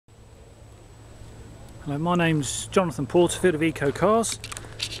Hello, my name's Jonathan Porterfield of Eco Cars.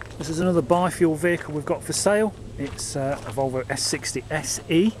 This is another biofuel vehicle we've got for sale. It's a Volvo S60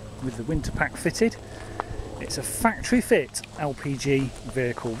 SE with the winter pack fitted. It's a factory fit LPG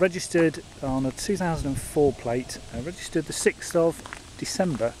vehicle registered on a 2004 plate, registered the 6th of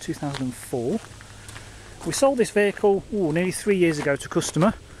December 2004. We sold this vehicle nearly 3 years ago to a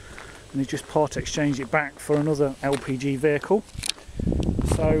customer, and he just part exchanged it back for another LPG vehicle.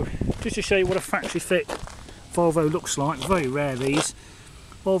 So just to show you what a factory fit Volvo looks like, very rare these.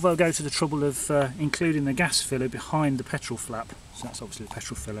 Volvo go to the trouble of including the gas filler behind the petrol flap, so that's obviously the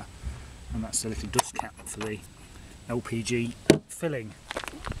petrol filler, and that's the little dust cap for the LPG filling.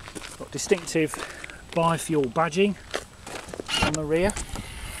 Got distinctive biofuel badging on the rear.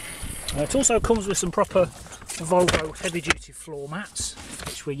 It also comes with some proper Volvo heavy duty floor mats,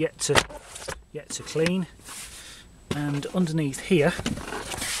 which we're yet to clean. And underneath here,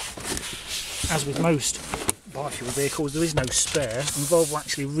 as with most biofuel vehicles, there is no spare, and Volvo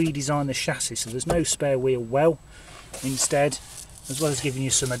actually redesigned the chassis so there's no spare wheel well. Instead, as well as giving you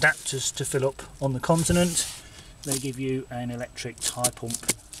some adapters to fill up on the continent, they give you an electric tyre pump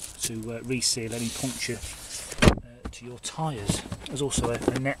to reseal any puncture to your tyres. There's also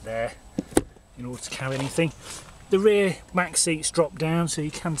a net there in order to carry anything. The rear back seats drop down, so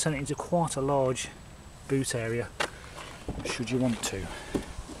you can turn it into quite a large boot area should you want to.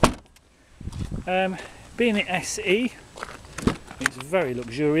 Being the SE, it's very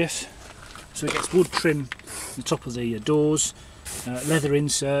luxurious, so it gets wood trim on the top of the doors, leather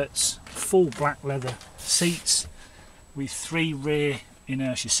inserts, full black leather seats with 3 rear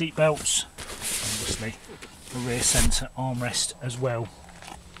inertia seat belts, obviously a rear centre armrest as well.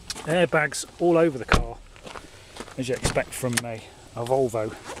 Airbags all over the car, as you expect from a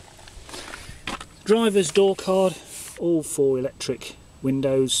Volvo. Driver's door card, all 4 electric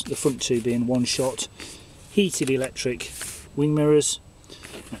windows, the front 2 being one shot, heated electric wing mirrors,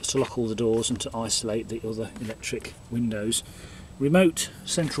 that's to lock all the doors and to isolate the other electric windows. Remote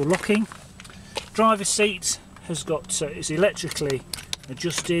central locking. Driver's seat has got it's electrically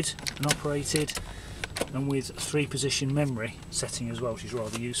adjusted and operated, and with 3-position memory setting as well, which is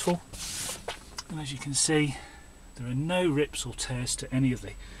rather useful. And as you can see, there are no rips or tears to any of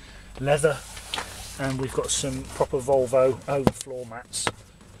the leather, and we've got some proper Volvo overfloor mats,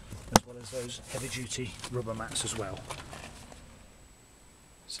 as well as those heavy duty rubber mats as well.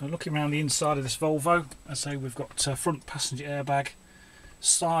 So looking around the inside of this Volvo, I say we've got front passenger airbag,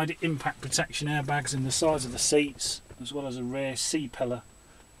 side impact protection airbags in the sides of the seats, as well as a rear C-pillar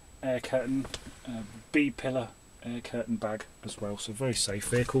air curtain, B-pillar air curtain bag as well, so very safe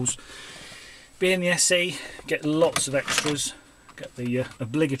vehicles. Being the SE, get lots of extras. Get the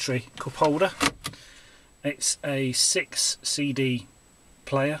obligatory cup holder. It's a 6 CD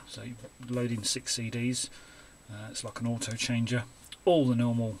player, so you load in 6 CDs. It's like an auto changer. All the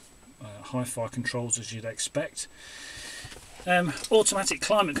normal hi-fi controls as you'd expect. Automatic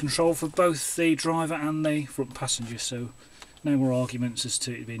climate control for both the driver and the front passenger, so no more arguments as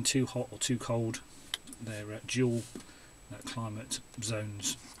to it being too hot or too cold. They're dual climate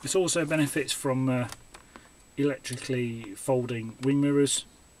zones. This also benefits from electrically folding wing mirrors,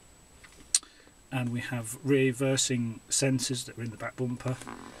 and we have reversing sensors that are in the back bumper,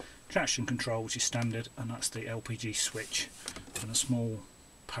 traction control which is standard, and that's the LPG switch, and a small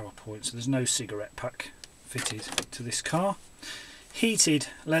power point, so there's no cigarette pack fitted to this car. Heated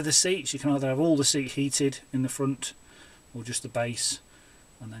leather seats, you can either have all the seat heated in the front or just the base,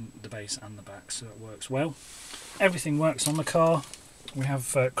 and then the base and the back, so it works well. Everything works on the car. We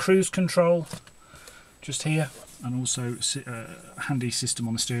have cruise control just here, and also a handy system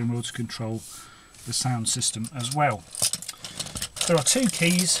on the steering wheel to control the sound system as well. There are 2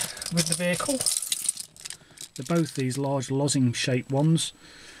 keys with the vehicle. They're both these large lozenge shaped ones.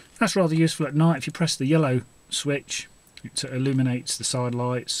 That's rather useful at night. If you press the yellow switch, it illuminates the side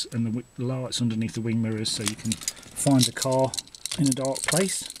lights and the lights underneath the wing mirrors, so you can find the car in a dark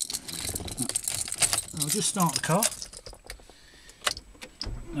place. I'll just start the car.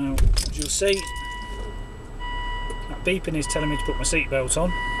 Now, as you'll see, that beeping is telling me to put my seatbelt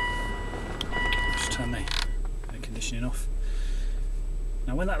on. Just turn the air conditioning off.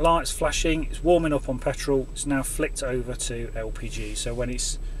 Now when that light's flashing, it's warming up on petrol. It's now flicked over to LPG, so when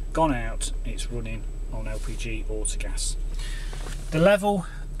it's gone out, it's running on LPG or to gas. The level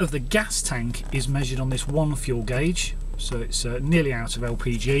of the gas tank is measured on this one fuel gauge, so it's nearly out of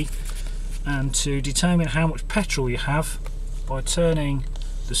LPG. And to determine how much petrol you have, by turning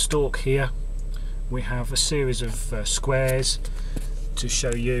the stalk here, we have a series of squares to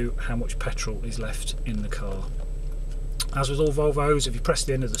show you how much petrol is left in the car. As with all Volvos, if you press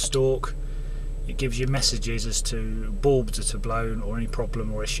the end of the stalk, it gives you messages as to bulbs that are blown or any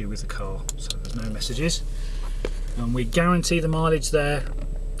problem or issue with the car. So there's no messages, and we guarantee the mileage there,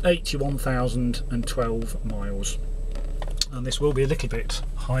 81,012 miles. And this will be a little bit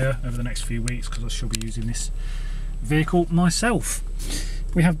higher over the next few weeks because I shall be using this vehicle myself.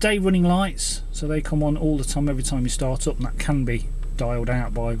 We have day running lights, so they come on all the time every time you start up, and that can be dialed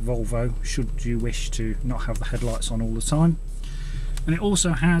out by Volvo should you wish to not have the headlights on all the time. And it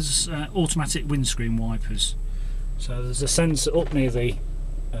also has automatic windscreen wipers, so there's a sensor up near the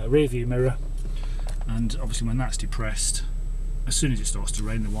rear view mirror, and obviously when that's depressed, as soon as it starts to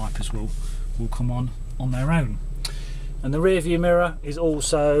rain, the wipers will come on their own. And the rear view mirror is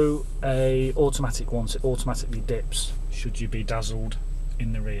also a automatic one, so it automatically dips should you be dazzled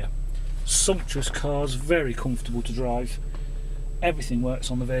in the rear. Sumptuous cars, very comfortable to drive. Everything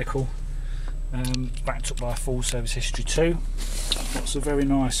works on the vehicle, backed up by a full service history too. Lots of very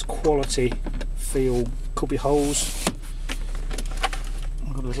nice quality feel cubby holes.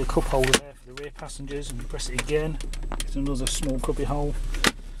 I've got a little cup holder there for the rear passengers, and you press it again, it's another small cubby hole.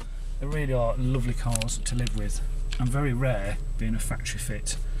 They really are lovely cars to live with, and very rare being a factory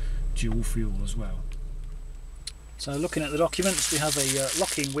fit dual fuel as well. So looking at the documents, we have a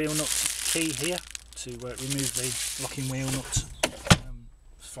locking wheel nut key here to remove the locking wheel nut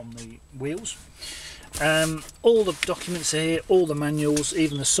from the wheels. All the documents are here, all the manuals,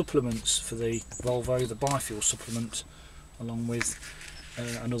 even the supplements for the Volvo, the biofuel supplement, along with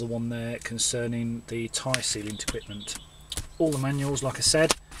another one there concerning the tyre sealant equipment. All the manuals, like I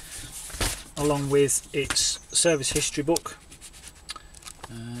said, along with its service history book,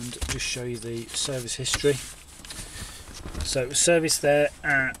 and just show you the service history. So it was serviced there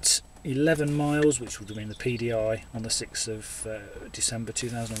at 11 miles, which would have been the PDI, on the 6th of December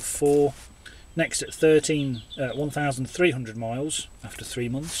 2004. Next at 1,300 miles after 3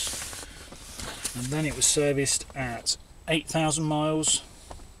 months, and then it was serviced at 8,000 miles,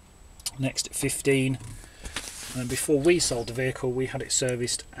 next at 15, and before we sold the vehicle we had it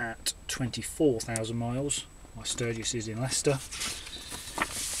serviced at 24,000 miles. My Sturgis is in Leicester,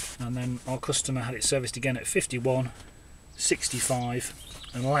 and then our customer had it serviced again at 51, 65,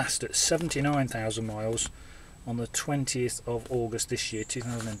 and last at 79,000 miles on the 20th of August this year,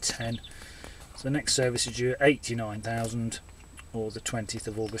 2010. So the next service is due at 89,000, or the 20th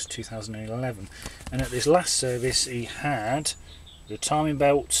of August 2011. And at this last service he had the timing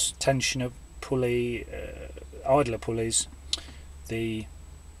belts, tensioner pulley, idler pulleys, the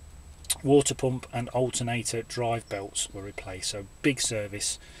water pump and alternator drive belts were replaced. So big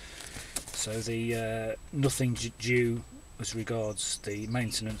service. So the nothing due as regards the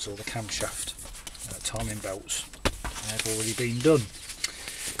maintenance or the camshaft timing belts have already been done.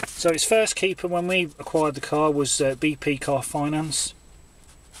 So its first keeper when we acquired the car was BP Car Finance,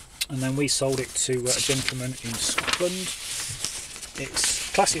 and then we sold it to a gentleman in Scotland.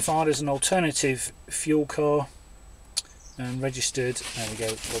 It's classified as an alternative fuel car and registered, there we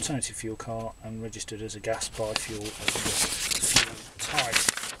go, alternative fuel car and registered as a gas biofuel as the fuel type.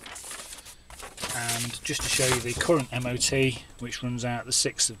 And just to show you the current MOT, which runs out the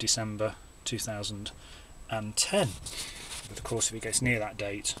 6th of December 2010. But of course if it gets near that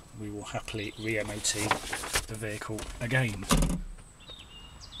date we will happily re-MOT the vehicle again.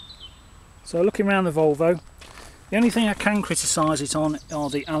 So looking around the Volvo, the only thing I can criticise it on are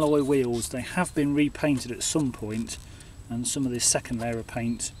the alloy wheels. They have been repainted at some point, and some of this second layer of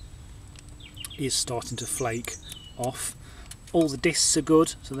paint is starting to flake off. All the discs are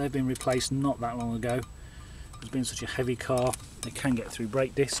good, so they've been replaced not that long ago. It's been such a heavy car, they can get through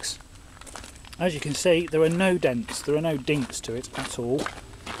brake discs. As you can see, there are no dents, there are no dinks to it at all.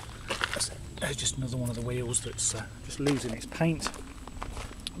 There's just another one of the wheels that's just losing its paint.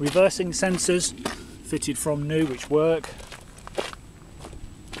 Reversing sensors fitted from new, which work.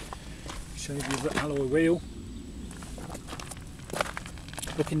 Show you the alloy wheel.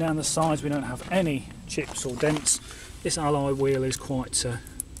 Looking down the sides, we don't have any chips or dents. This alloy wheel is quite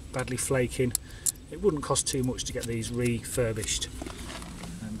badly flaking. It wouldn't cost too much to get these refurbished,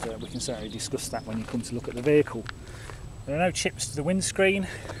 and we can certainly discuss that when you come to look at the vehicle. There are no chips to the windscreen.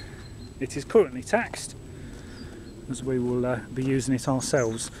 It is currently taxed, as we will be using it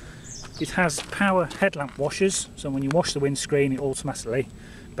ourselves. It has power headlamp washers, so when you wash the windscreen it automatically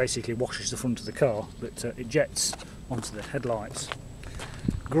basically washes the front of the car, but it jets onto the headlights.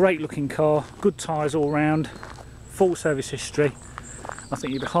 Great looking car, good tyres all round, full service history. I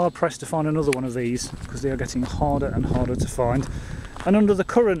think you'd be hard pressed to find another one of these because they are getting harder and harder to find. And under the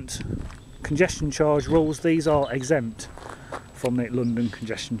current congestion charge rules, these are exempt from the London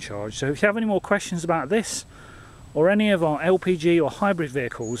congestion charge. So if you have any more questions about this or any of our LPG or hybrid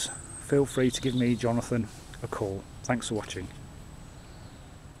vehicles, feel free to give me, Jonathan, a call. Thanks for watching.